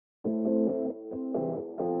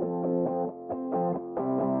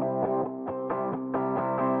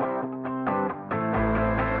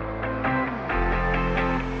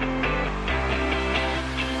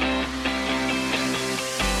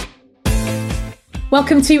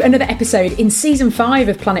Welcome to another episode in Season 5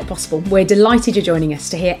 of Planet Possible. We're delighted you're joining us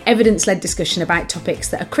to hear evidence-led discussion about topics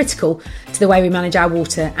that are critical to the way we manage our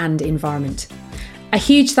water and environment. A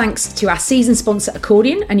huge thanks to our season sponsor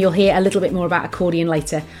Accordion, and you'll hear a little bit more about Accordion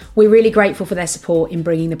later. We're really grateful for their support in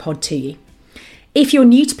bringing the pod to you. If you're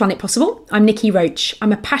new to Planet Possible, I'm Nikki Roach.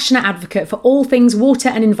 I'm a passionate advocate for all things water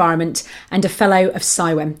and environment and a fellow of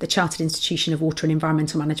CIWEM, the Chartered Institution of Water and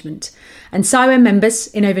Environmental Management. And CIWEM members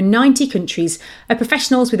in over 90 countries are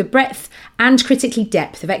professionals with a breadth and critically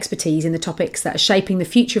depth of expertise in the topics that are shaping the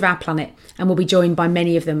future of our planet, and we'll be joined by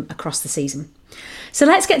many of them across the season. So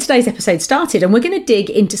let's get today's episode started, and we're going to dig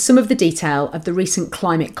into some of the detail of the recent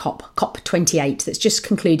climate COP28 that's just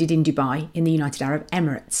concluded in Dubai in the United Arab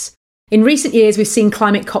Emirates. In recent years, we've seen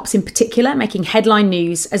climate COPs in particular making headline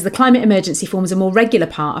news as the climate emergency forms a more regular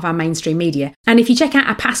part of our mainstream media. And if you check out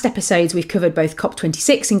our past episodes, we've covered both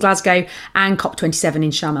COP26 in Glasgow and COP27 in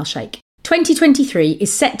Sharm el-Sheikh. 2023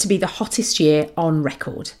 is set to be the hottest year on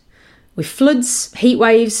record, with floods, heat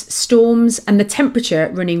waves, storms, and the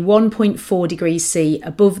temperature running 1.4 degrees C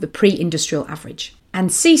above the pre-industrial average.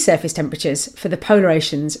 And sea surface temperatures for the polar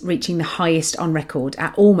oceans reaching the highest on record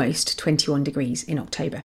at almost 21 degrees in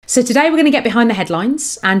October. So today we're going to get behind the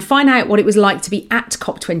headlines and find out what it was like to be at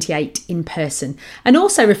COP28 in person, and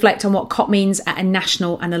also reflect on what COP means at a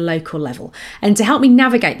national and a local level. And to help me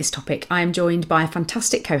navigate this topic, I am joined by a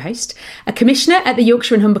fantastic co-host, a commissioner at the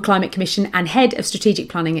Yorkshire and Humber Climate Commission and head of strategic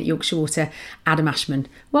planning at Yorkshire Water, Adam Ashman.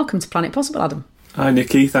 Welcome to Planet Possible, Adam. Hi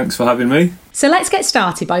Nikki, thanks for having me. So let's get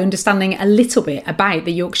started by understanding a little bit about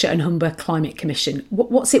the Yorkshire and Humber Climate Commission.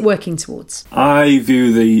 What's it working towards? I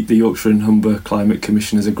view the Yorkshire and Humber Climate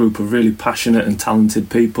Commission as a group of really passionate and talented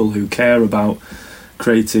people who care about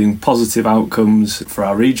creating positive outcomes for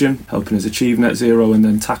our region, helping us achieve net zero and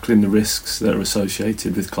then tackling the risks that are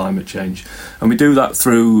associated with climate change. And we do that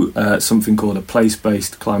through something called a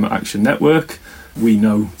place-based climate action network. We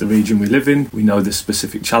know the region we live in, we know the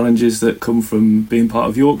specific challenges that come from being part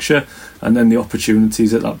of Yorkshire, and then the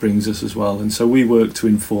opportunities that brings us as well. And so we work to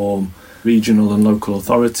inform regional and local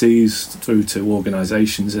authorities through to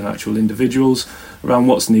organisations and actual individuals around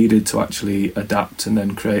what's needed to actually adapt and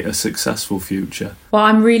then create a successful future. Well,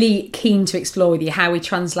 I'm really keen to explore with you how we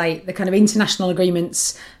translate the kind of international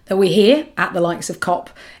agreements that we hear at the likes of COP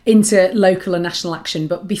into local and national action.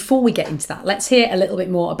 But before we get into that, let's hear a little bit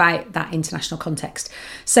more about that international context.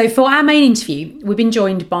 So for our main interview, we've been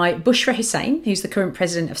joined by Bushra Hussain, who's the current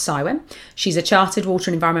president of CIWEM. She's a chartered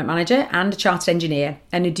water and environment manager and a chartered engineer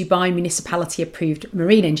and a Dubai municipality approved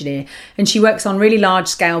marine engineer. And she works on really large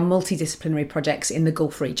scale multidisciplinary projects in the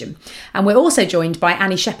Gulf region. And we're also joined by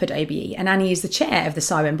Annie Shepperd OBE, and Annie is the chair of the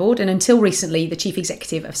CIWEM board and until recently the chief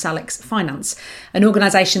executive of Salex Finance, an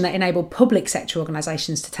organisation that enabled public sector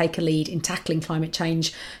organisations to take a lead in tackling climate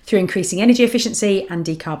change through increasing energy efficiency and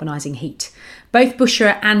decarbonising heat. Both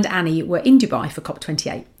Bushra and Annie were in Dubai for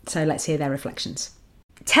COP28, so let's hear their reflections.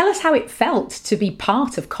 Tell us how it felt to be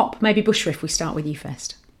part of COP. Maybe Bushra, if we start with you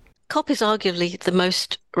first. COP is arguably the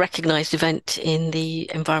most recognised event in the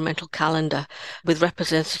environmental calendar, with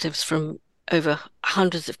representatives from over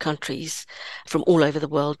hundreds of countries from all over the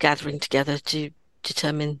world gathering together to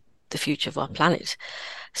determine the future of our planet.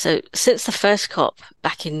 So since the first COP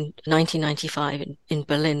back in 1995 in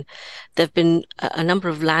Berlin, there have been a number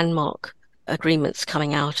of landmark agreements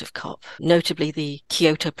coming out of COP, notably the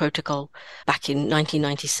Kyoto Protocol back in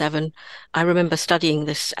 1997. I remember studying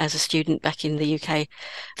this as a student back in the UK.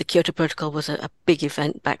 The Kyoto Protocol was a big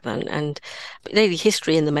event back then, and really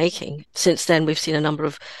history in the making. Since then, we've seen a number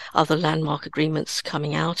of other landmark agreements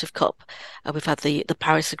coming out of COP. We've had the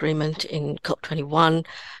Paris Agreement in COP21,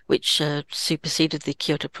 which superseded the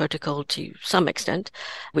Kyoto Protocol to some extent,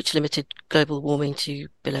 which limited global warming to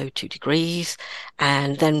below 2 degrees.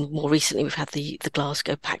 And then more recently, we've had the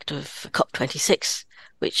Glasgow Pact of COP26,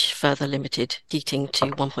 which further limited heating to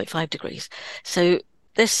 1.5 degrees. So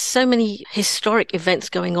there's so many historic events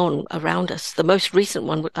going on around us. The most recent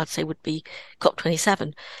one, I'd say, would be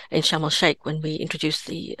COP27 in Sharm el-Sheikh, when we introduced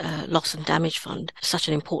the Loss and Damage Fund, such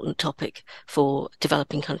an important topic for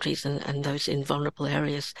developing countries and those in vulnerable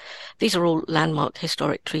areas. These are all landmark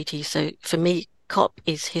historic treaties. So for me, COP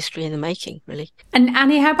is history in the making, really. And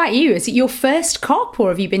Annie, how about you? Is it your first COP, or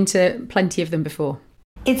have you been to plenty of them before?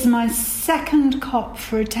 It's my second COP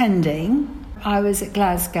for attending. I was at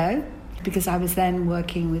Glasgow because I was then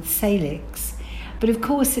working with Salix. But of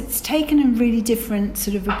course, it's taken a really different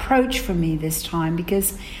sort of approach from me this time,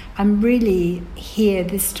 because I'm really here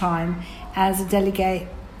this time as a delegate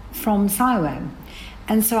from CIWEM.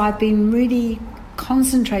 And so I've been really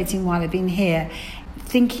concentrating while I've been here,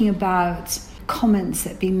 thinking about comments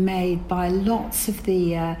that have been made by lots of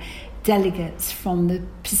the delegates from the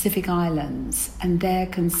Pacific Islands and their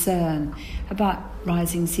concern about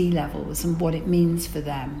rising sea levels and what it means for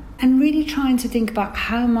them. And really trying to think about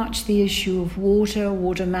how much the issue of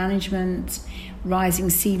water management, rising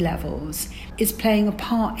sea levels is playing a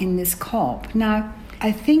part in this COP. Now,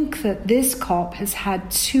 I think that this COP has had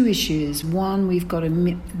two issues. One, we've got the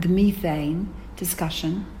methane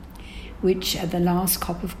discussion, which at the last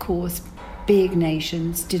COP, of course, big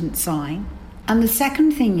nations didn't sign. And the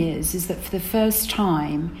second thing is that for the first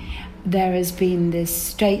time, there has been this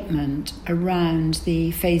statement around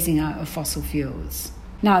the phasing out of fossil fuels.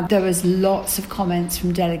 Now, there was lots of comments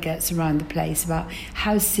from delegates around the place about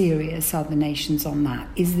how serious are the nations on that?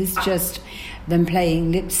 Is this just them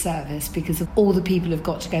playing lip service because of all the people have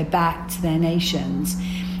got to go back to their nations?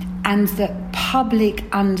 And that public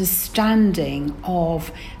understanding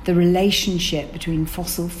of the relationship between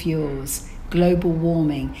fossil fuels, global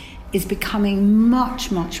warming, is becoming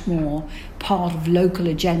much, much more part of local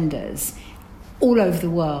agendas all over the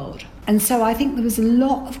world. And so I think there was a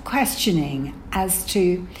lot of questioning as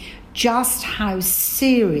to just how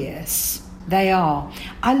serious they are.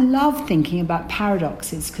 I love thinking about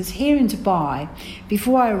paradoxes, because here in Dubai,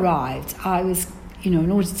 before I arrived, I was, in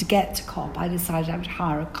order to get to COP, I decided I would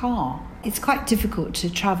hire a car. It's quite difficult to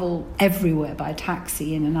travel everywhere by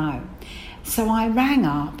taxi in and out. So I rang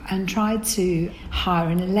up and tried to hire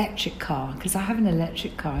an electric car, because I have an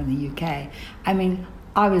electric car in the UK. I mean,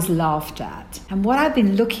 I was laughed at. And what I've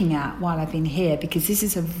been looking at while I've been here, because this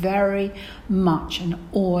is a very much an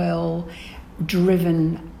oil-driven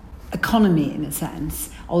economy in a sense,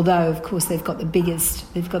 although of course they've got the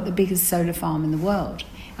biggest solar farm in the world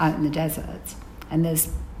out in the desert, and there's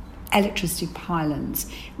electricity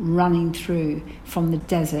pylons running through from the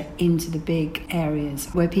desert into the big areas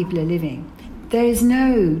where people are living. There is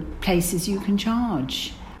no places you can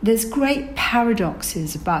charge. There's great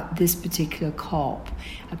paradoxes about this particular COP,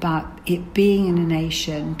 about it being in a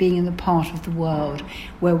nation, being in the part of the world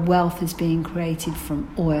where wealth is being created from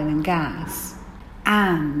oil and gas,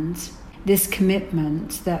 and this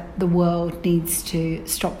commitment that the world needs to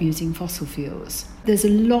stop using fossil fuels. There's a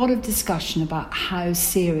lot of discussion about how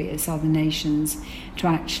serious are the nations to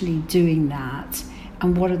actually doing that,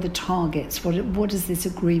 and what are the targets, what does this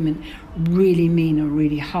agreement really mean or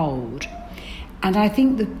really hold. And I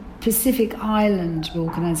think the Pacific Island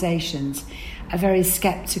organisations are very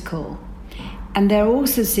sceptical. And there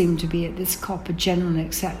also seemed to be at this COP a general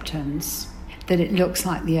acceptance that it looks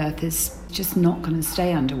like the Earth is just not going to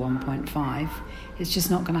stay under 1.5. It's just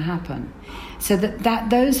not going to happen. So that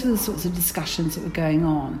those were the sorts of discussions that were going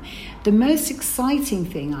on. The most exciting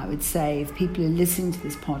thing, I would say, if people are listening to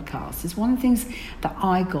this podcast, is one of the things that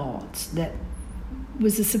I got that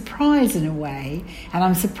was a surprise in a way, and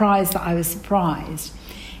I'm surprised that I was surprised,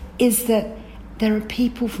 is that there are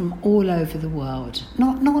people from all over the world,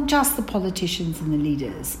 not just the politicians and the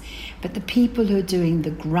leaders, but the people who are doing the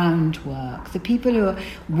groundwork, the people who are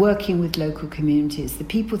working with local communities, the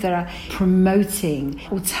people that are promoting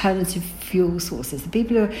alternative fuel sources, the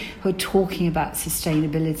people who are talking about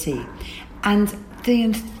sustainability. And the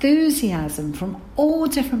enthusiasm from all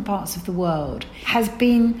different parts of the world has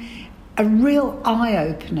been a real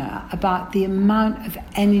eye-opener about the amount of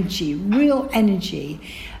energy, real energy,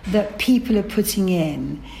 that people are putting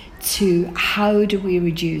in to how do we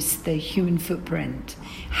reduce the human footprint,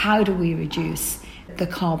 how do we reduce the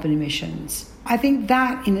carbon emissions. I think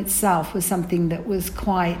that in itself was something that was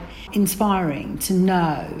quite inspiring to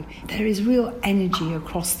know. There is real energy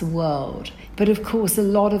across the world, but of course a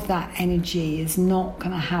lot of that energy is not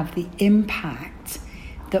going to have the impact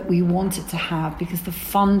that we want it to have, because the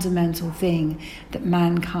fundamental thing that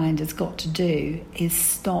mankind has got to do is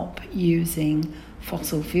stop using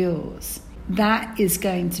fossil fuels. That is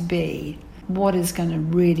going to be what is going to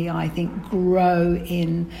really, I think, grow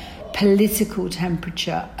in political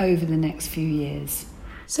temperature over the next few years.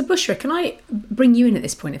 So Bushra, can I bring you in at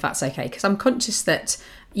this point, if that's okay? Because I'm conscious that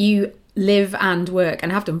you live and work,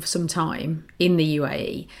 and have done for some time, in the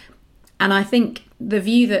UAE. And I think the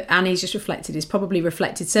view that Annie's just reflected is probably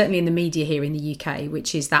reflected certainly in the media here in the UK,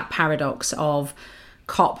 which is that paradox of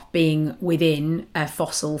COP being within a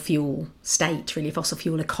fossil fuel state, really a fossil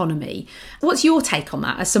fuel economy. What's your take on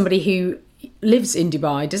that as somebody who lives in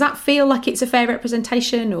Dubai? Does that feel like it's a fair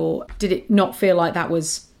representation, or did it not feel like that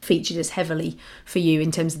was featured as heavily for you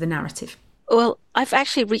in terms of the narrative? Well, I've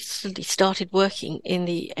actually recently started working in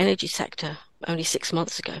the energy sector only 6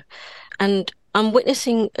 months ago, and I'm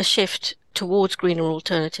witnessing a shift towards greener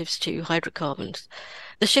alternatives to hydrocarbons.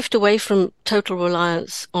 The shift away from total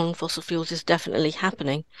reliance on fossil fuels is definitely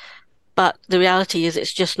happening, but the reality is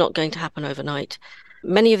it's just not going to happen overnight.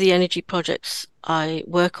 Many of the energy projects I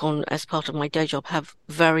work on as part of my day job have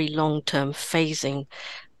very long-term phasing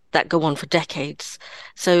that go on for decades.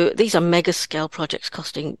 So these are mega scale projects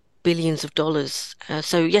costing billions of dollars.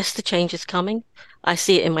 So yes, the change is coming. I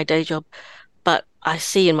see it in my day job, but I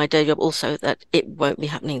see in my day job also that it won't be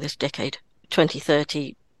happening this decade.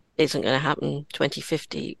 2030 isn't going to happen.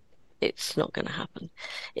 2050, it's not going to happen.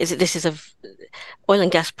 Oil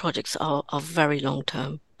and gas projects are very long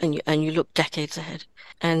term, and you look decades ahead.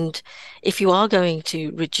 And if you are going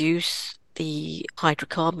to reduce the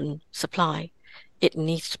hydrocarbon supply, it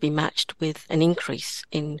needs to be matched with an increase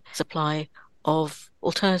in supply of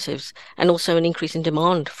alternatives and also an increase in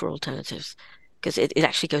demand for alternatives, because it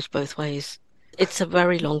actually goes both ways. It's a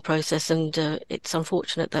very long process, and it's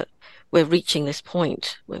unfortunate that we're reaching this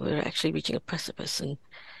point where we're actually reaching a precipice, and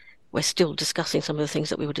we're still discussing some of the things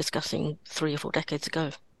that we were discussing 3 or 4 decades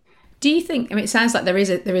ago. Do you think, it sounds like there is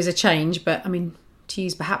a change, but to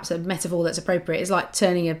use perhaps a metaphor that's appropriate, it's like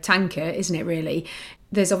turning a tanker, isn't it really?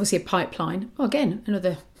 There's obviously a pipeline. Oh, again,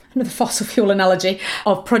 another fossil fuel analogy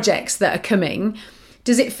of projects that are coming.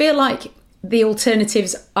 Does it feel like the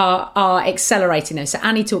alternatives are accelerating those? So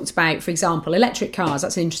Annie talked about, for example, electric cars.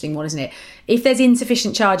 That's an interesting one, isn't it? If there's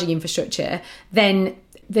insufficient charging infrastructure, then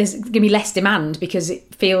there's going to be less demand because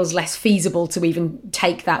it feels less feasible to even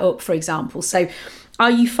take that up, for example. So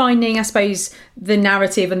are you finding, I suppose, the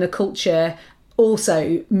narrative and the culture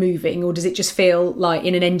also moving, or does it just feel like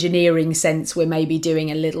in an engineering sense we're maybe doing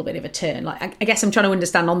a little bit of a turn? Like, I guess I'm trying to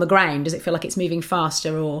understand on the ground, does it feel like it's moving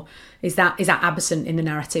faster, or is that absent in the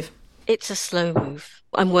narrative? It's a slow move.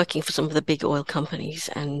 I'm working for some of the big oil companies,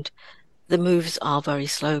 and the moves are very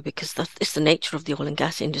slow because it's the nature of the oil and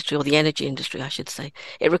gas industry, or the energy industry, I should say.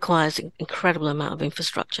 It requires an incredible amount of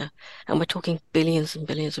infrastructure, and we're talking billions and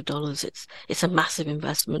billions of dollars. It's a massive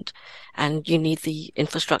investment, and you need the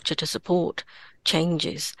infrastructure to support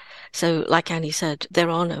changes. So like Annie said, there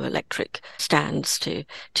are no electric stands to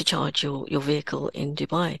charge your vehicle in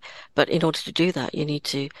Dubai. But in order to do that, you need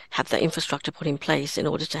to have that infrastructure put in place in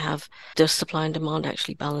order to have the supply and demand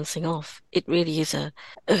actually balancing off. It really is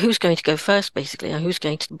who's going to go first, basically, and who's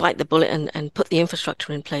going to bite the bullet and put the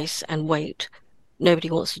infrastructure in place and wait. Nobody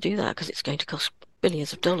wants to do that because it's going to cost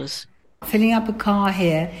billions of dollars. Filling up a car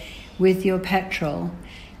here with your petrol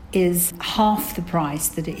is half the price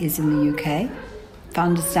that it is in the UK, for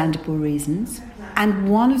understandable reasons. And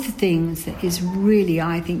one of the things that is really,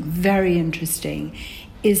 I think, very interesting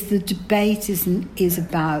is the debate is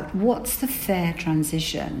about what's the fair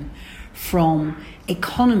transition from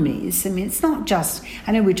economies. It's not just,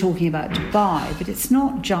 I know we're talking about Dubai, but it's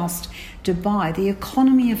not just Dubai. The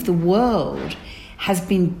economy of the world has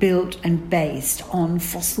been built and based on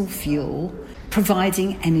fossil fuel,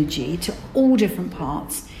 providing energy to all different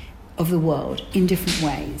parts of the world in different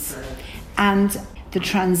ways. And the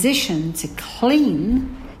transition to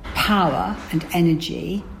clean power and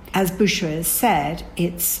energy, as Bushra has said,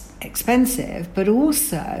 it's expensive, but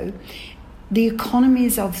also the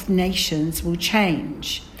economies of nations will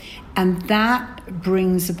change. And that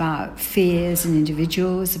brings about fears in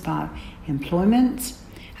individuals about employment,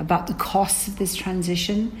 about the costs of this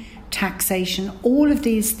transition, taxation, all of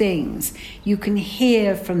these things. You can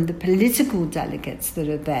hear from the political delegates that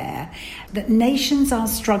are there that nations are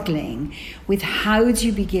struggling with how do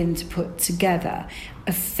you begin to put together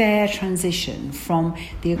a fair transition from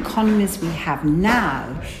the economies we have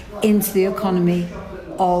now into the economy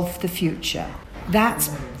of the future. That's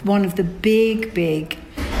one of the big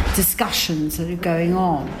discussions that are going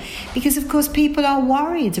on, because of course people are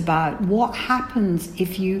worried about what happens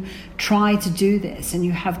if you try to do this and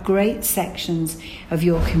you have great sections of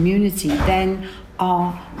your community then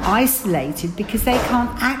are isolated because they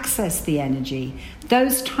can't access the energy.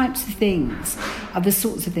 Those types of things are the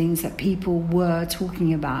sorts of things that people were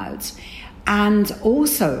talking about. And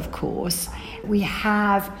also, of course, we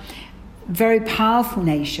have very powerful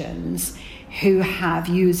nations who have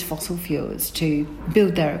used fossil fuels to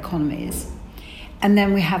build their economies. And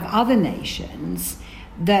then we have other nations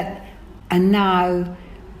that are now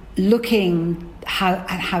looking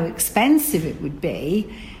at how expensive it would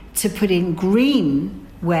be to put in green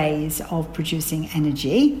ways of producing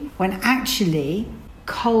energy when actually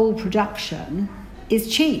coal production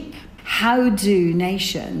is cheap. How do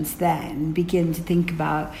nations then begin to think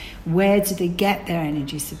about where do they get their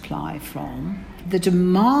energy supply from? The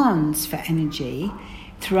demands for energy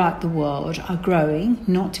throughout the world are growing,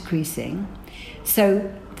 not decreasing.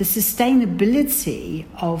 So the sustainability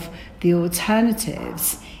of the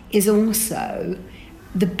alternatives is also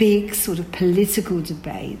the big sort of political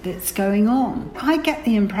debate that's going on. I get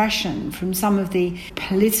the impression from some of the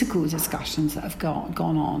political discussions that have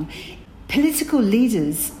gone on, political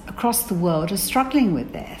leaders across the world are struggling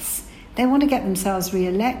with this. They want to get themselves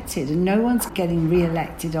re-elected, and no one's getting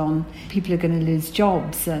re-elected on people are going to lose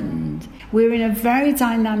jobs. And we're in a very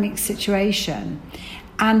dynamic situation.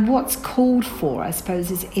 And what's called for, I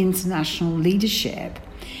suppose, is international leadership.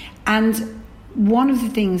 And one of the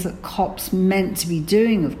things that COP's meant to be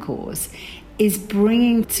doing, of course, is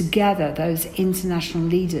bringing together those international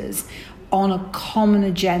leaders on a common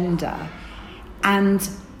agenda. And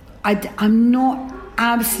I'm not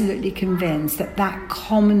absolutely convinced that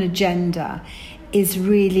common agenda is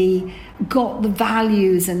really got the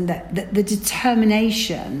values and the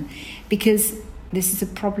determination, because this is a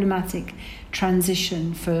problematic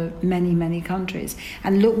transition for many, many countries.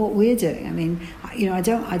 And look what we're doing. I mean, I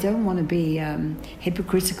don't want to be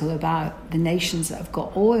hypocritical about the nations that have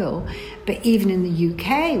got oil, but even in the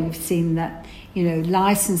UK, we've seen that,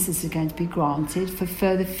 licenses are going to be granted for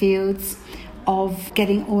further fields of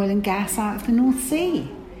getting oil and gas out of the North Sea.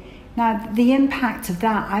 Now, the impact of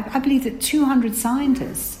that, I believe that 200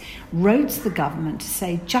 scientists wrote to the government to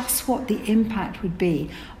say just what the impact would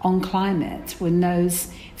be on climate when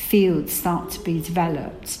those fields start to be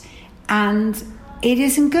developed. And it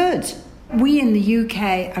isn't good. We in the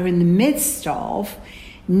UK are in the midst of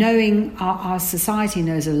knowing, our society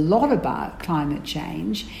knows a lot about climate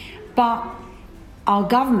change, but our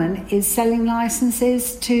government is selling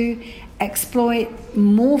licenses to exploit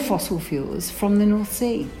more fossil fuels from the North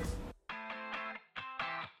Sea.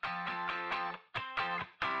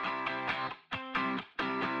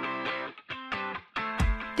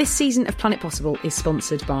 This season of Planet Possible is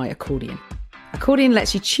sponsored by Accordion. Accordion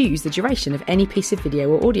lets you choose the duration of any piece of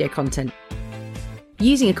video or audio content.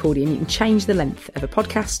 Using Accordion, you can change the length of a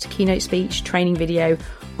podcast, keynote speech, training video,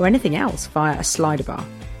 or anything else via a slider bar,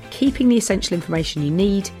 keeping the essential information you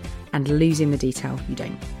need and losing the detail you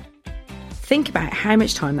don't. Think about how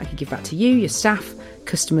much time that could give back to you, your staff,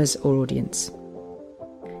 customers, or audience.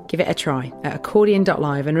 Give it a try at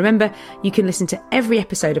accordion.live, and remember, you can listen to every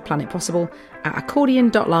episode of Planet Possible at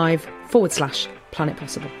accordion.live/Planet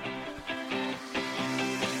Possible.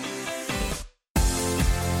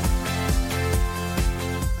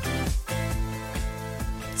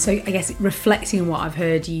 So I guess reflecting on what I've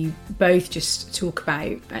heard you both just talk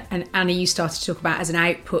about, and Anna, you started to talk about as an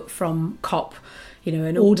output from COP,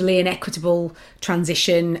 an orderly and equitable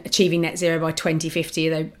transition, achieving net zero by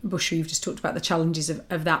 2050, although Bushra, you've just talked about the challenges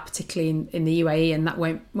of that, particularly in the UAE, and that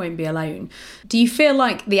won't be alone. Do you feel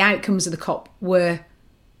like the outcomes of the COP were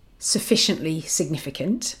sufficiently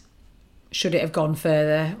significant? Should it have gone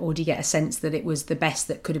further, or do you get a sense that it was the best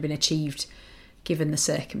that could have been achieved given the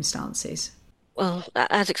circumstances? Well,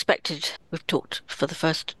 as expected, we've talked for the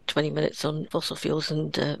first 20 minutes on fossil fuels,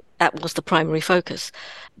 and that was the primary focus.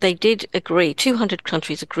 They did agree, 200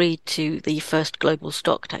 countries agreed to the first global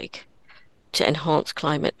stocktake to enhance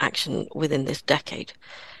climate action within this decade.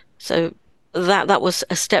 So that was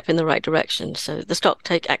a step in the right direction. So the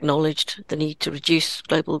stocktake acknowledged the need to reduce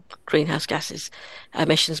global greenhouse gases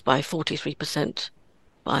emissions by 43%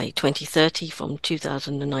 by 2030 from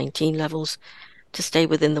 2019 levels, to stay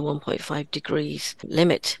within the 1.5 degrees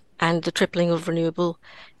limit, and the tripling of renewable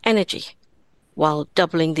energy, while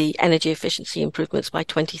doubling the energy efficiency improvements by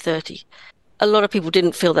 2030. A lot of people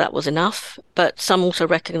didn't feel that was enough, but some also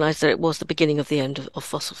recognised that it was the beginning of the end of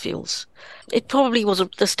fossil fuels. It probably was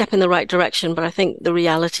a step in the right direction, but I think the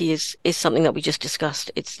reality is something that we just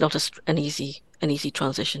discussed. It's not an easy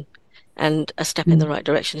transition, and a step in the right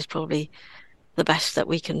direction is probably the best that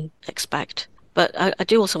we can expect. But I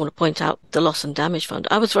do also want to point out the Loss and Damage Fund.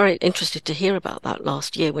 I was very interested to hear about that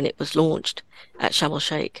last year when it was launched at Sharm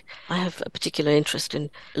el-Sheikh. I have a particular interest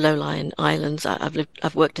in low-lying islands.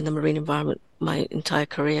 I've worked in the marine environment my entire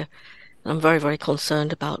career. And I'm very, very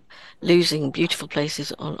concerned about losing beautiful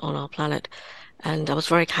places on our planet. And I was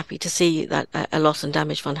very happy to see that a Loss and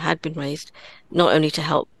Damage Fund had been raised, not only to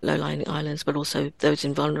help low-lying islands, but also those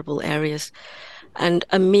in vulnerable areas. And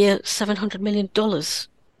a mere $700 million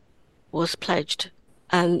was pledged,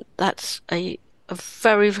 and that's a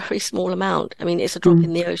very, very small amount. I mean, it's a drop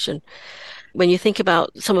in the ocean. When you think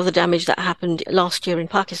about some of the damage that happened last year in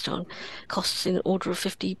Pakistan, costs in the order of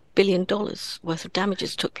 $50 billion worth of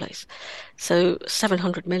damages took place. So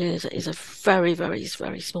 700 million is a very, very,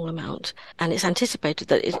 very small amount. And it's anticipated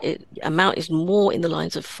that it amount is more in the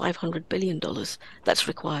lines of $500 billion that's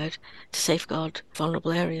required to safeguard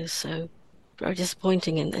vulnerable areas. So very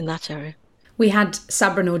disappointing in that area. We had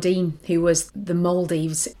Sabra Nordin, who was the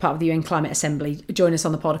Maldives part of the UN Climate Assembly, join us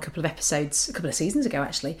on the pod a couple of seasons ago,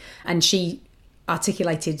 actually. And she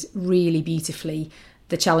articulated really beautifully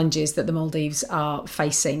the challenges that the Maldives are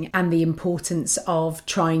facing and the importance of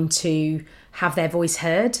trying to have their voice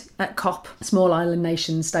heard at COP. Small island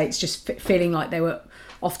nation states just feeling like they were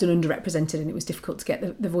often underrepresented and it was difficult to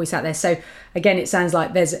get the voice out there. So again, it sounds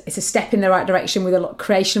like it's a step in the right direction with a lot of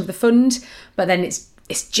creation of the fund, but then it's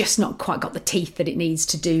just not quite got the teeth that it needs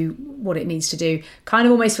to do what it needs to do. Kind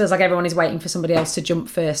of almost feels like everyone is waiting for somebody else to jump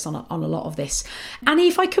first on a lot of this. Annie,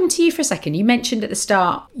 if I come to you for a second, you mentioned at the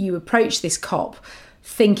start you approached this COP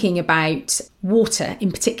thinking about water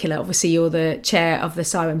in particular. Obviously, you're the chair of the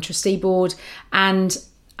CIWEM Trustee Board, and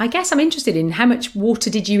I guess I'm interested in how much water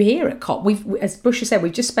did you hear at COP? As Bushra said,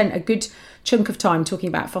 we've just spent a good chunk of time talking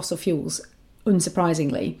about fossil fuels,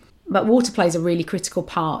 unsurprisingly, but water plays a really critical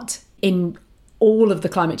part in all of the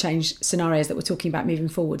climate change scenarios that we're talking about moving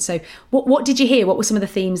forward. So what did you hear? What were some of the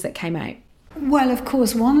themes that came out? Well, of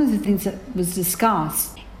course, one of the things that was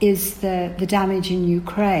discussed is the damage in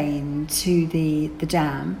Ukraine to the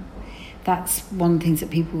dam. That's one of the things that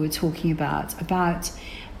people were talking about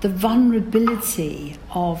the vulnerability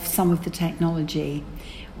of some of the technology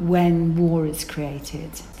when war is created,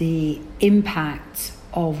 the impact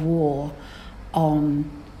of war on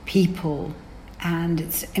people. And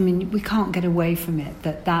we can't get away from it,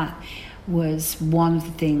 that was one of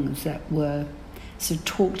the things that were sort of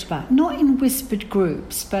talked about, not in whispered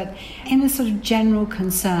groups, but in a sort of general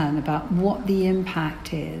concern about what the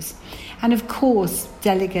impact is. And of course,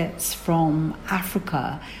 delegates from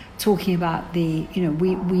Africa talking about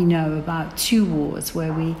we know about 2 wars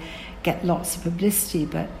where we get lots of publicity,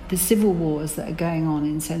 but the civil wars that are going on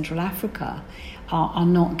in Central Africa are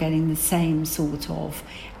not getting the same sort of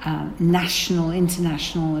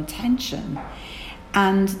international attention.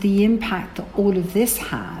 And the impact that all of this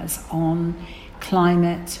has on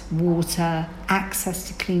climate, water, access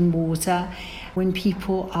to clean water, when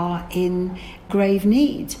people are in grave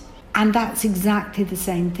need. And that's exactly the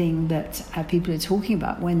same thing that people are talking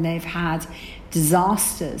about when they've had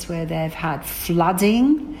disasters, where they've had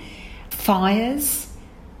flooding, fires.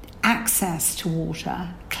 Access to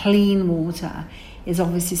water, clean water, is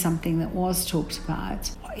obviously something that was talked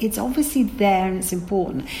about. It's obviously there and it's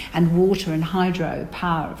important. And water and hydro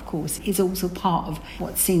power, of course, is also part of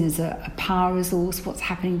what's seen as a power resource, what's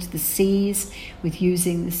happening to the seas with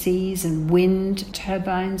using the seas and wind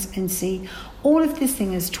turbines in sea. All of this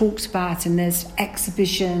thing is talked about, and there's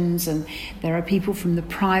exhibitions and there are people from the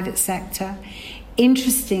private sector.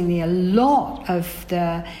 Interestingly, a lot of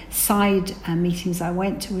the side meetings I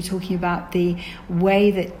went to were talking about the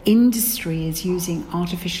way that industry is using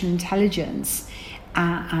artificial intelligence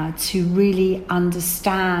to really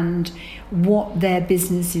understand what their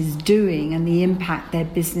business is doing and the impact their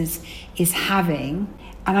business is having.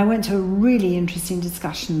 And I went to a really interesting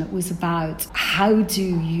discussion that was about how do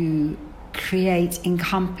you create in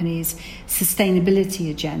companies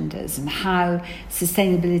sustainability agendas, and how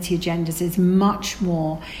sustainability agendas is much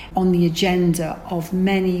more on the agenda of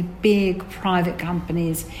many big private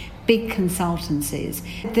companies, big consultancies.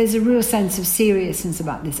 There's a real sense of seriousness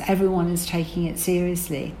about this. Everyone is taking it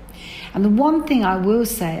seriously. And the one thing I will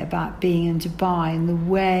say about being in Dubai and the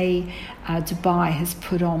way Dubai has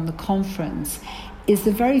put on the conference is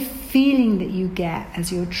the very feeling that you get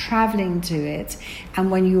as you're travelling to it,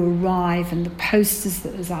 and when you arrive, and the posters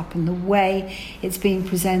that is up and the way it's being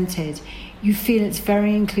presented, you feel it's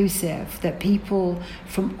very inclusive, that people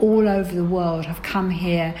from all over the world have come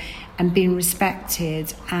here and been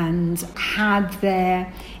respected and had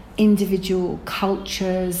their individual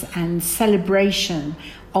cultures and celebration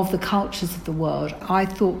of the cultures of the world. I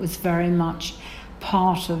thought was very much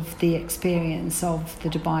part of the experience of the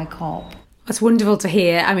Dubai COP. That's wonderful to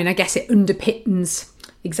hear. I mean, I guess it underpins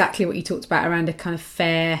exactly what you talked about around a kind of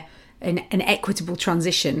fair and equitable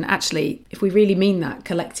transition. Actually, if we really mean that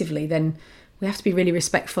collectively, then we have to be really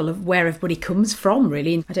respectful of where everybody comes from,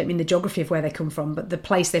 really. I don't mean the geography of where they come from, but the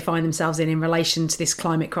place they find themselves in relation to this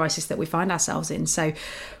climate crisis that we find ourselves in. So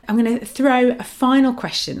I'm going to throw a final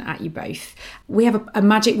question at you both. We have a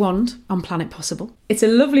magic wand on Planet Possible. It's a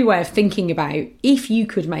lovely way of thinking about if you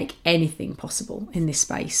could make anything possible in this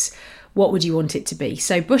space, what would you want it to be?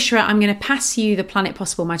 So Bushra, I'm going to pass you the Planet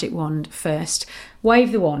Possible magic wand first.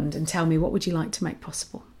 Wave the wand and tell me, what would you like to make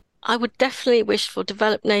possible? I would definitely wish for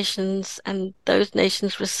developed nations and those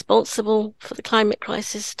nations responsible for the climate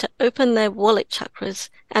crisis to open their wallet chakras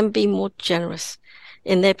and be more generous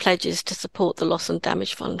in their pledges to support the Loss and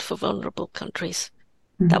Damage Fund for vulnerable countries.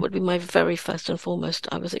 Mm-hmm. That would be my very first and foremost.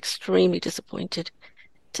 I was extremely disappointed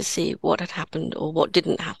to see what had happened or what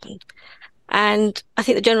didn't happen. And I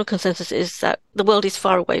think the general consensus is that the world is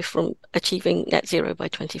far away from achieving net zero by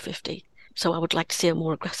 2050. So I would like to see a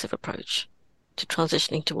more aggressive approach to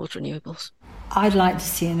transitioning towards renewables. I'd like to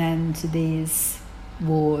see an end to these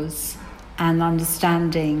wars and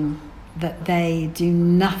understanding that they do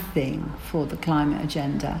nothing for the climate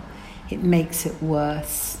agenda. It makes it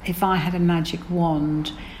worse. If I had a magic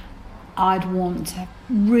wand, I'd want to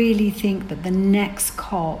really think that the next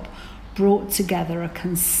COP brought together a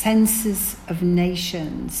consensus of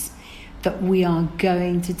nations that we are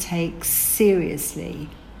going to take seriously,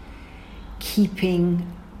 keeping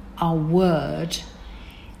our word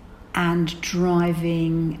and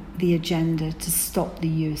driving the agenda to stop the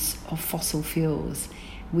use of fossil fuels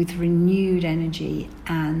with renewed energy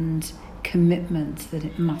and commitment that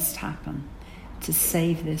it must happen to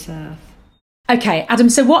save this earth. Okay, Adam,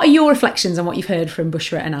 so what are your reflections on what you've heard from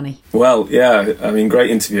Bushra and Annie? Well, yeah, I mean, great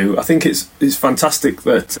interview. I think it's fantastic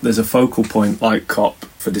that there's a focal point like COP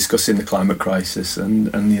for discussing the climate crisis, and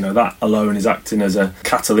that alone is acting as a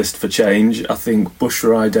catalyst for change. I think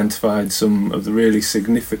Bushra identified some of the really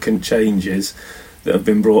significant changes that have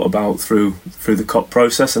been brought about through the COP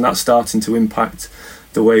process, and that's starting to impact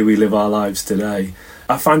the way we live our lives today.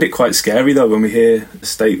 I find it quite scary though when we hear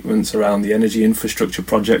statements around the energy infrastructure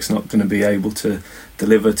projects not going to be able to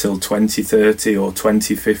deliver till 2030 or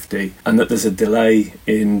 2050, and that there's a delay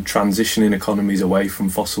in transitioning economies away from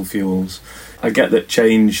fossil fuels. I get that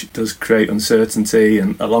change does create uncertainty,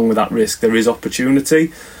 and along with that risk there is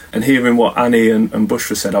opportunity. And hearing what Annie and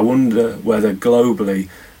Bushra said, I wonder whether globally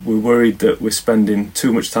we're worried that we're spending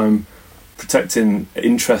too much time protecting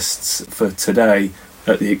interests for today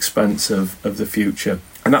at the expense of the future.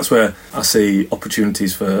 And that's where I see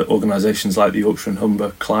opportunities for organisations like the Yorkshire and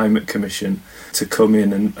Humber Climate Commission to come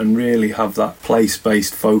in and really have that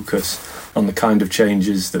place-based focus on the kind of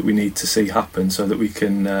changes that we need to see happen so that we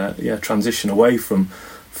can transition away from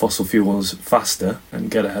fossil fuels faster and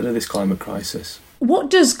get ahead of this climate crisis. What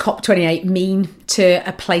does COP28 mean to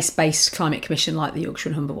a place-based climate commission like the Yorkshire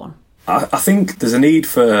and Humber one? I think there's a need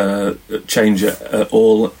for change at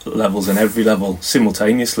all levels and every level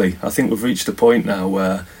simultaneously. I think we've reached a point now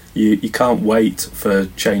where you can't wait for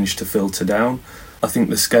change to filter down. I think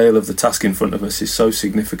the scale of the task in front of us is so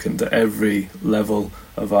significant that every level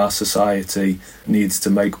of our society needs to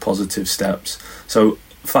make positive steps. So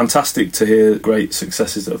fantastic to hear great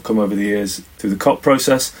successes that have come over the years through the COP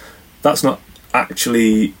process. That's not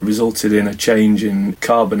actually resulted in a change in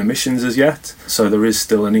carbon emissions as yet, so there is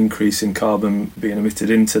still an increase in carbon being emitted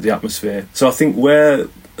into the atmosphere. So I think where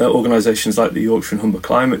organisations like the Yorkshire and Humber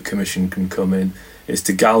Climate Commission can come in is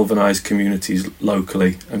to galvanise communities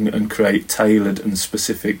locally and create tailored and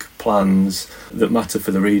specific plans that matter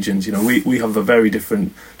for the regions. You know, we have a very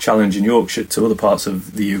different challenge in Yorkshire to other parts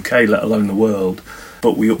of the UK, let alone the world,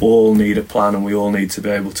 but we all need a plan and we all need to be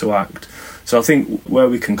able to act. So I think where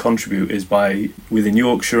we can contribute is by, within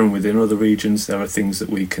Yorkshire and within other regions, there are things that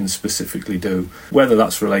we can specifically do, whether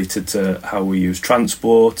that's related to how we use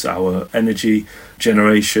transport, our energy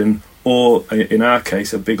generation, or in our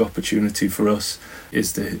case, a big opportunity for us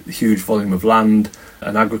is the huge volume of land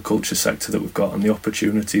and agriculture sector that we've got, and the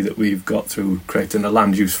opportunity that we've got through creating a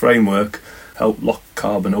land use framework, help lock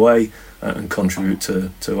carbon away and contribute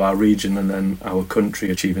to our region and then our country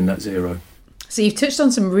achieving net zero. So you've touched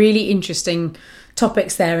on some really interesting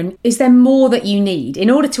topics there. And is there more that you need in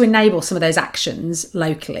order to enable some of those actions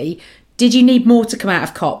locally? Did you need more to come out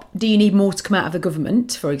of COP? Do you need more to come out of the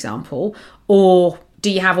government, for example? Or do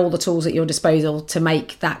you have all the tools at your disposal to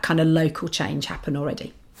make that kind of local change happen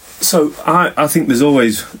already? So I think there's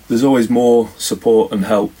always more support and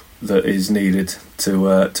help that is needed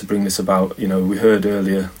to bring this about. You know, we heard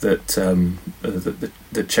earlier that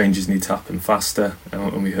that changes need to happen faster,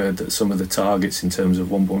 and we heard that some of the targets in terms of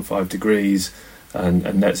 1.5 degrees and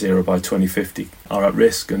net zero by 2050 are at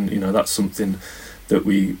risk, and you know that's something that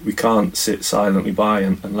we can't sit silently by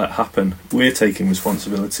and let happen. We're taking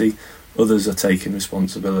responsibility, others are taking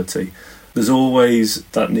responsibility. There's always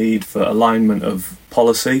that need for alignment of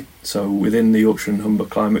policy. So within the Yorkshire and Humber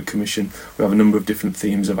Climate Commission, we have a number of different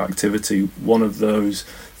themes of activity. One of those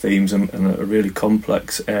themes, and a really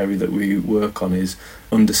complex area that we work on, is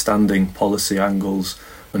understanding policy angles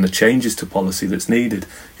and the changes to policy that's needed.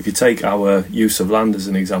 If you take our use of land as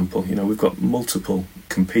an example, you know, we've got multiple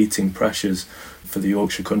competing pressures for the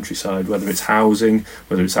Yorkshire countryside, whether it's housing,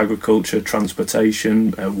 whether it's agriculture,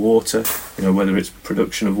 transportation, water, you know, whether it's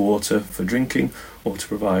production of water for drinking or to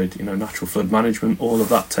provide, you know, natural flood management. All of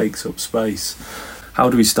that takes up space. How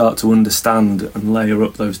do we start to understand and layer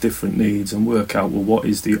up those different needs and work out, well, what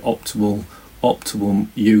is the optimal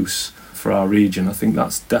use for our region? I think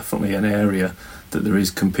that's definitely an area that there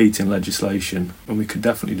is competing legislation, and we could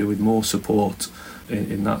definitely do with more support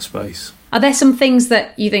in that space. Are there some things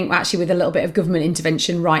that you think, actually, with a little bit of government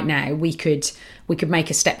intervention right now, we could make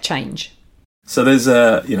a step change? So there's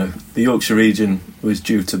the Yorkshire region was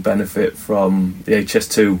due to benefit from the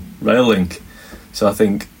HS2 rail link. So I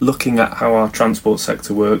think looking at how our transport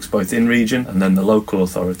sector works, both in region and then the local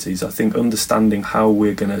authorities, I think understanding how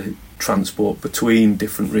we're going to transport between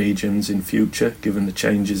different regions in future, given the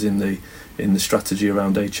changes in the strategy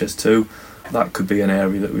around HS2, that could be an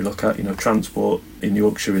area that we look at. Transport in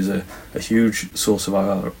Yorkshire is a huge source of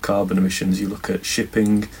our carbon emissions. You look at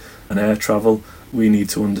shipping and air travel. We need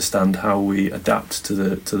to understand how we adapt to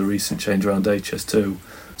the recent change around HS2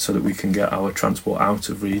 so that we can get our transport out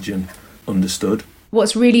of region understood.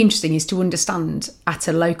 What's really interesting is to understand at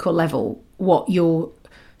a local level what your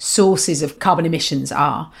sources of carbon emissions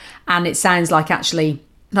are. And it sounds like actually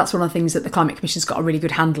that's one of the things that the Climate Commission's got a really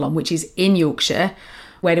good handle on, which is in Yorkshire,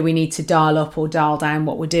 where do we need to dial up or dial down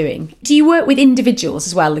what we're doing? Do you work with individuals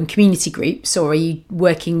as well and community groups, or are you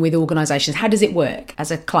working with organisations? How does it work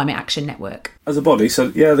as a climate action network? As a body, so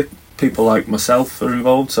the people like myself are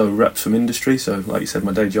involved, so reps from industry. So like you said,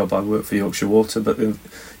 my day job, I work for Yorkshire Water, but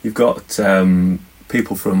you've got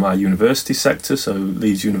people from our university sector, so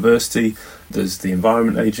Leeds University, there's the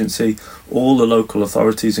Environment Agency, all the local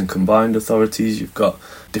authorities and combined authorities. You've got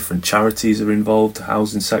different charities are involved, the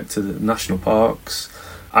housing sector, the national parks,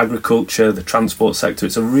 agriculture, the transport sector.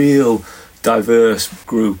 It's a real diverse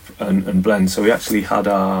group and blend. So we actually had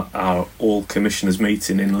our all commissioners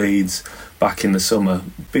meeting in Leeds back in the summer,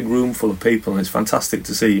 big room full of people, and it's fantastic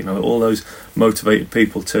to see all those motivated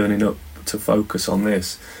people turning up to focus on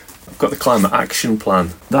this. I've got the climate action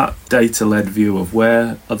plan, that data-led view of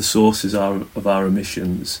where are the sources of our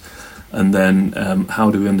emissions, and then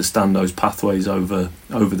how do we understand those pathways over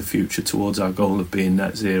the future towards our goal of being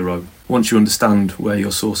net zero. Once you understand where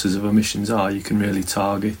your sources of emissions are, you can really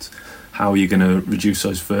target how you're going to reduce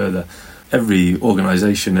those further. Every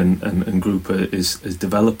organisation and group is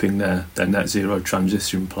developing their net zero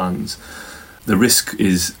transition plans. The risk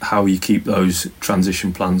is how you keep those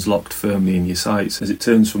transition plans locked firmly in your sights. As it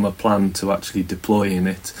turns from a plan to actually deploying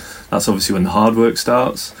it, that's obviously when the hard work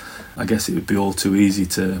starts. I guess it would be all too easy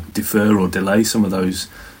to defer or delay some of those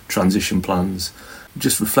transition plans.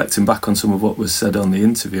 Just reflecting back on some of what was said on the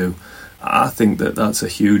interview, I think that's a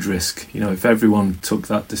huge risk. If everyone took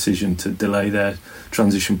that decision to delay their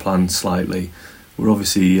transition plan slightly, we're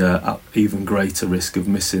obviously at even greater risk of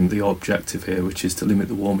missing the objective here, which is to limit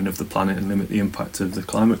the warming of the planet and limit the impact of the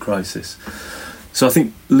climate crisis. So I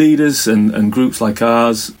think leaders and groups like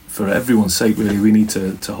ours, for everyone's sake really, we need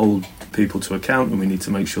to hold people to account, and we need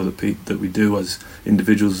to make sure that we do, as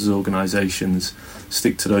individuals, as organisations,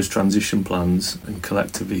 stick to those transition plans and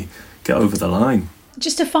collectively get over the line.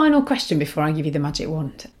 Just a final question before I give you the magic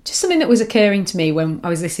wand. Just something that was occurring to me when I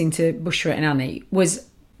was listening to Bushra and Annie was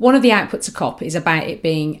one of the outputs of COP is about it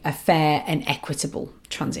being a fair and equitable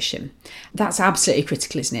transition. That's absolutely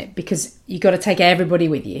critical, isn't it? Because you've got to take everybody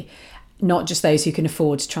with you, not just those who can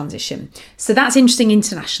afford to transition. So that's interesting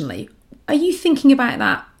internationally. Are you thinking about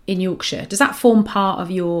that in Yorkshire? Does that form part of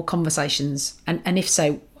your conversations? And if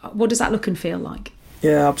so, what does that look and feel like?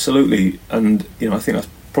 Yeah, absolutely. And, I think that's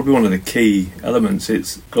probably one of the key elements.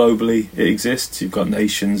 It's globally, it exists. You've got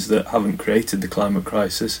nations that haven't created the climate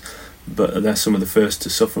crisis, but they're some of the first to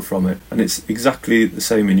suffer from it. And it's exactly the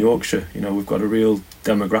same in Yorkshire. We've got a real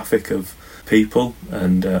demographic of people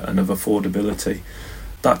and of affordability.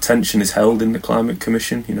 That tension is held in the Climate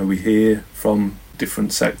Commission. We hear from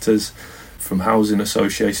different sectors, from housing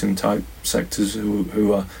association type sectors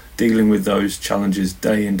who are dealing with those challenges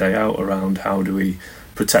day in, day out around how do we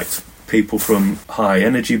protect people from high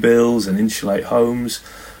energy bills and insulate homes.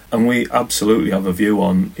 And we absolutely have a view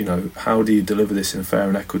on, how do you deliver this in a fair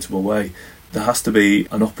and equitable way? There has to be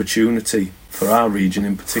an opportunity for our region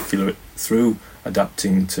in particular through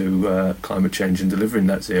adapting to climate change and delivering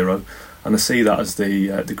net zero. And I see that as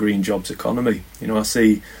the green jobs economy. I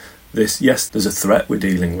see this, yes, there's a threat we're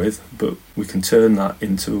dealing with, but we can turn that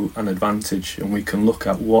into an advantage, and we can look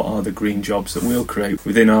at what are the green jobs that we'll create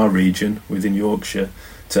within our region, within Yorkshire,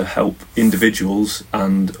 to help individuals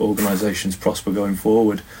and organisations prosper going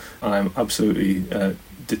forward. And I'm absolutely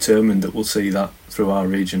determined that we'll see that through our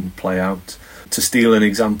region play out. To steal an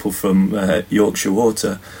example from Yorkshire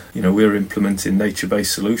Water, we're implementing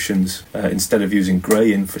nature-based solutions. Instead of using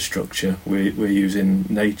grey infrastructure, we're using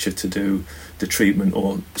nature to do the treatment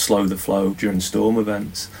or slow the flow during storm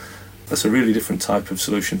events. That's a really different type of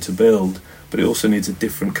solution to build, but it also needs a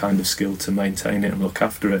different kind of skill to maintain it and look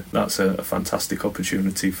after it. That's a fantastic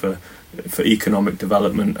opportunity for economic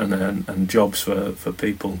development and jobs for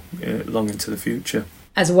people long into the future.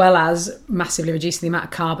 as well as massively reducing the amount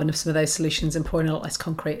of carbon of some of those solutions and pouring a lot less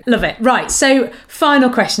concrete. Love it. Right, so final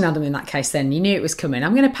question, Adam, in that case then. You knew it was coming.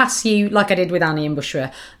 I'm going to pass you, like I did with Annie and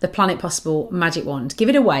Bushra, the Planet Possible magic wand. Give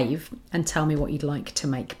it a wave and tell me what you'd like to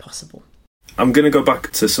make possible. I'm going to go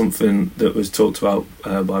back to something that was talked about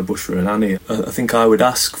by Bushra and Annie. I think I would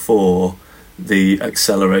ask for the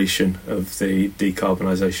acceleration of the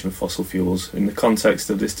decarbonisation of fossil fuels. In the context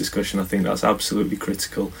of this discussion, I think that's absolutely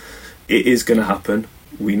critical. It is going to happen.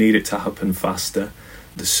 We need it to happen faster.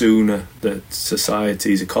 The sooner that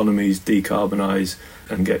societies, economies decarbonise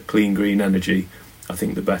and get clean, green energy, I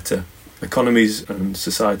think the better. Economies and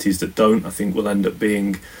societies that don't, I think, will end up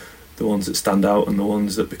being the ones that stand out and the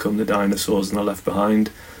ones that become the dinosaurs and are left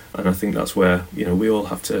behind. And I think that's where, we all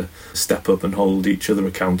have to step up and hold each other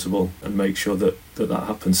accountable and make sure that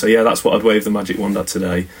happens. So yeah, that's what I'd wave the magic wand at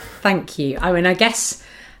today. Thank you. I mean, I guess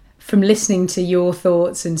from listening to your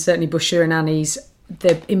thoughts and certainly Bushra and Annie's,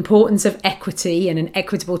 the importance of equity and an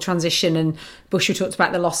equitable transition, and Bushra talked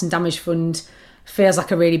about the loss and damage fund, feels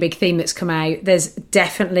like a really big theme that's come out. There's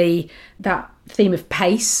definitely that theme of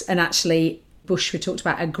pace, and actually Bushra talked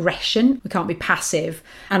about aggression. We can't be passive.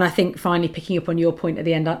 And I think finally picking up on your point at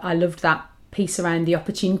the end, I loved that piece around the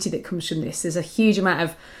opportunity that comes from this. There's a huge amount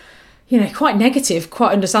of, quite negative,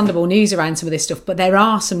 quite understandable news around some of this stuff, but there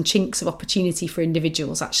are some chinks of opportunity for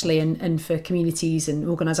individuals actually, and for communities and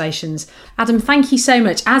organisations. Adam, thank you so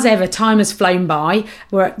much. As ever, time has flown by.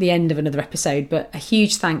 We're at the end of another episode, but a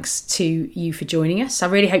huge thanks to you for joining us. I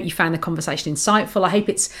really hope you found the conversation insightful. I hope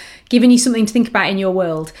it's given you something to think about in your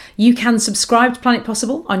world. You can subscribe to Planet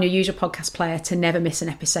Possible on your usual podcast player to never miss an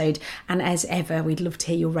episode. And as ever, we'd love to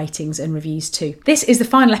hear your ratings and reviews too. This is the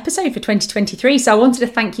final episode for 2023, so I wanted to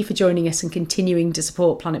thank you for joining us and continuing to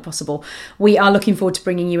support Planet Possible. We are looking forward to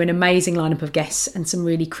bringing you an amazing lineup of guests and some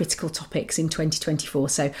really critical topics in 2024.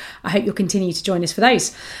 So I hope you'll continue to join us for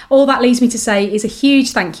those. All that leaves me to say is a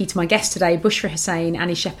huge thank you to my guests today, Bushra Hussain,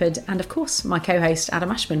 Annie Shepperd, and of course my co-host Adam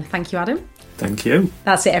Ashman. Thank you, Adam. Thank you.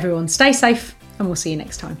 That's it, everyone. Stay safe and we'll see you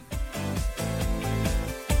next time.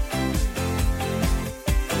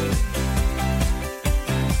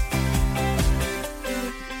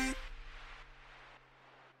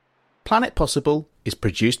 Planet Possible is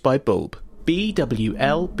produced by Bulb.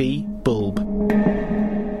 BWLB Bulb.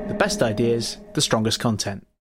 The best ideas, the strongest content.